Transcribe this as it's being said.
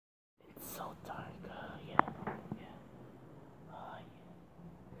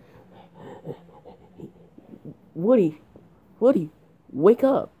Woody, Woody, wake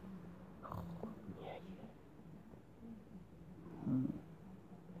up.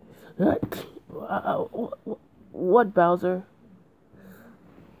 What, Bowser?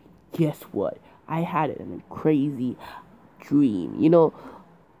 Guess what? I had a crazy dream.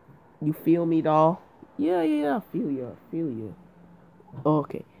 You feel me, doll? Yeah, I feel you.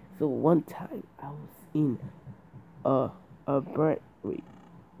 Okay, so one time I was in a Brent. Wait,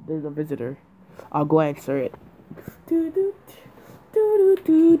 there's a visitor. I'll go answer it.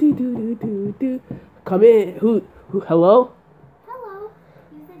 Come in. Who? Hello? Hello.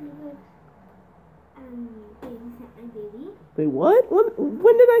 You said you would babysit my baby. Wait, what?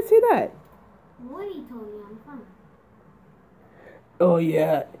 When did I say that? Woody told me on the phone. Oh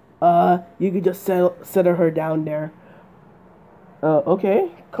yeah. You could just settle her down there.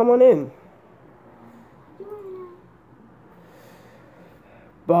 Okay. Come on in.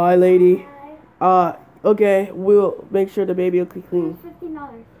 Bye, lady. Bye. Okay. We'll make sure the baby will be clean.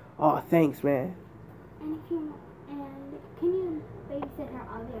 $15. Oh, thanks, man. And can you babysit her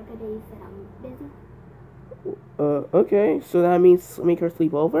all the other days that I'm busy? Okay. So that means make her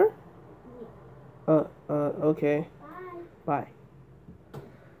sleep over? Yeah. Okay. Bye. Bye.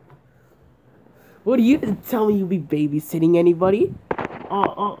 What you didn't tell me you'd be babysitting anybody?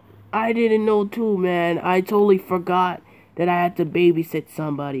 I didn't know too, man. I totally forgot that I had to babysit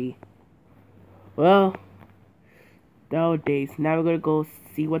somebody. Well, nowadays, now we're gonna go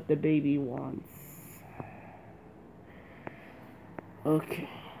see what the baby wants. Okay.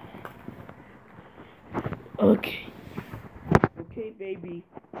 Okay, baby.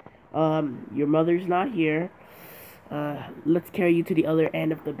 Your mother's not here. Let's carry you to the other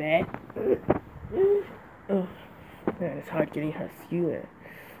end of the bed. Oh, man, it's hard getting her skewer.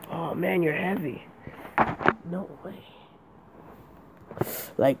 Oh, man, you're heavy. No way.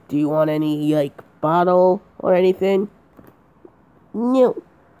 Like, do you want any, bottle or anything? No,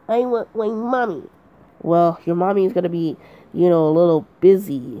 I want my mommy. Well, your mommy is gonna be, a little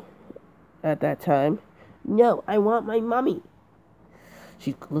busy at that time. No, I want my mommy.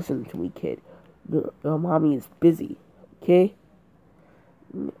 Listen to me, kid. Your mommy is busy, okay?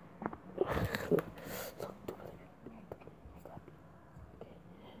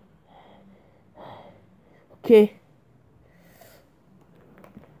 Okay.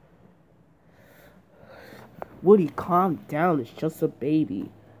 Woody, calm down. It's just a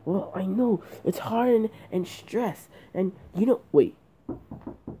baby. Well, I know. It's hard and stressed. And, wait.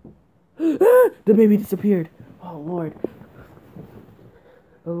 The baby disappeared. Oh, Lord.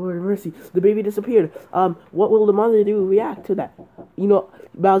 Oh, Lord mercy. The baby disappeared. What will the mother react to that?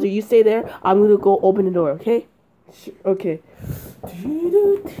 Bowser, you stay there. I'm going to go open the door, okay? Okay.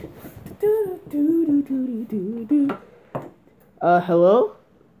 Hello?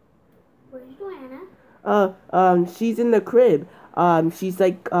 Where's Joanna? She's in the crib. She's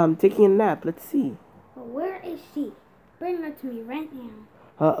taking a nap. Let's see. Well, where is she? Bring her to me right now.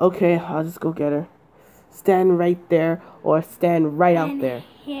 Okay, I'll just go get her. Stand right there or stand right out there.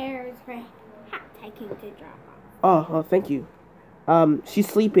 Here's her hat taking to drop off. Oh, thank you. She's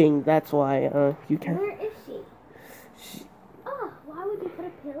sleeping, that's why, you can't. Where is she? Oh, why would you put a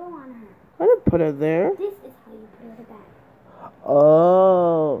pillow on her? I didn't put her there. This is how you put her to bed.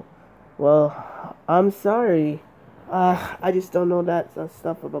 Oh, well, I'm sorry. I just don't know that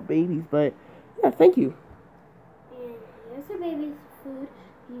stuff about babies, but yeah, thank you. And here's her baby's food.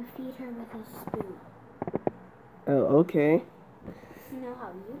 You feed her with a spoon. Oh, okay. You know how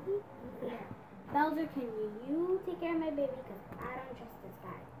you feed her? Bowser, can you take care of my baby? Because I don't trust this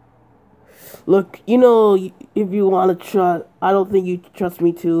guy. Look, if you want to trust, I don't think you trust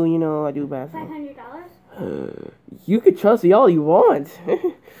me too. I do bad. $500? You could trust me all you want.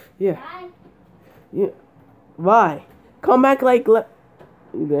 Yeah. Bye. Yeah. Bye. Come back in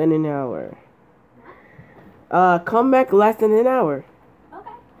an hour. Come back less than an hour.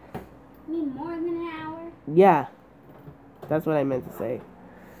 Okay. You mean more than an hour? Yeah. That's what I meant to say.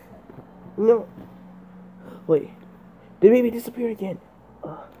 Wait. The baby disappeared again.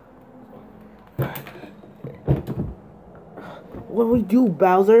 What do we do,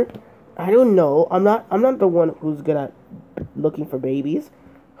 Bowser? I don't know. I'm not the one who's good at looking for babies.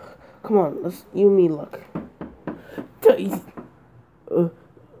 Come on, you and me look.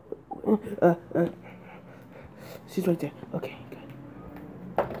 She's right there. Okay, good.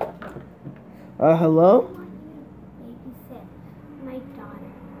 Hello? Babysit my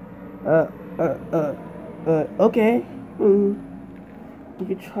daughter. Okay. You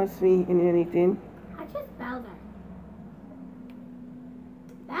can trust me in anything. I trust Bowser.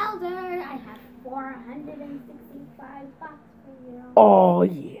 Bowser, I have 465 bucks for you. Oh,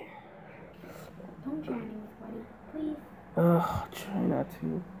 yeah. Don't share any with Buddy. please? Ugh, try not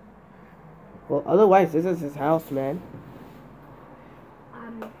to. Well, otherwise, this is his house, man.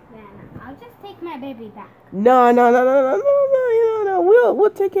 Then I'll just take my baby back. No. We'll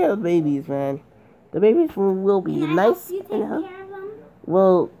take care of the babies, man. The babies will be Can I nice help you take and care of them?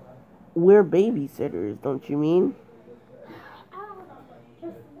 well, we're babysitters, don't you mean? Oh,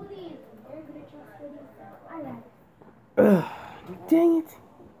 just Woody. They're gonna trust Woody. I got it. Ugh, dang it.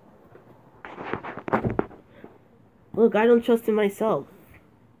 Look, I don't trust in myself.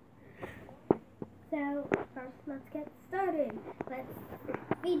 So, first, let's get started. Let's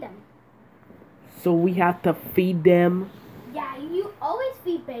feed them. So we have to feed them? Yeah, you always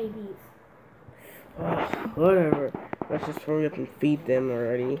feed babies. Ugh, whatever. Let's just hurry up and feed them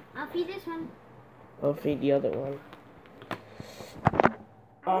already. I'll feed this one. I'll feed the other one.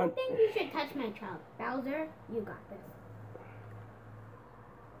 I don't think you should touch my child. Bowser, you got this.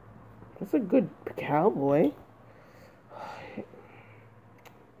 That's a good cowboy.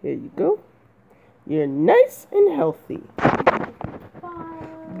 Here you go. You're nice and healthy. Bye.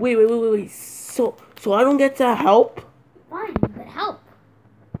 Wait. So I don't get to help? Fine, you could help.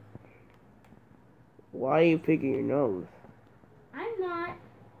 Why are you picking your nose? I'm not.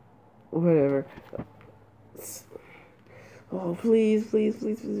 Whatever. Oh, please.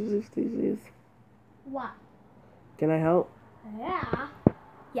 What? Can I help? Yeah.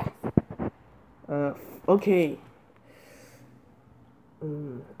 Yes. Okay.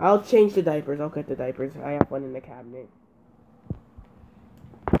 I'll change the diapers. I'll cut the diapers. I have one in the cabinet.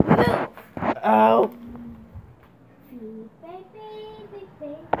 Move. Ow!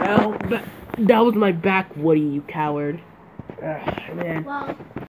 Ow! That was my back, Woody, you coward. Ugh, man. Well,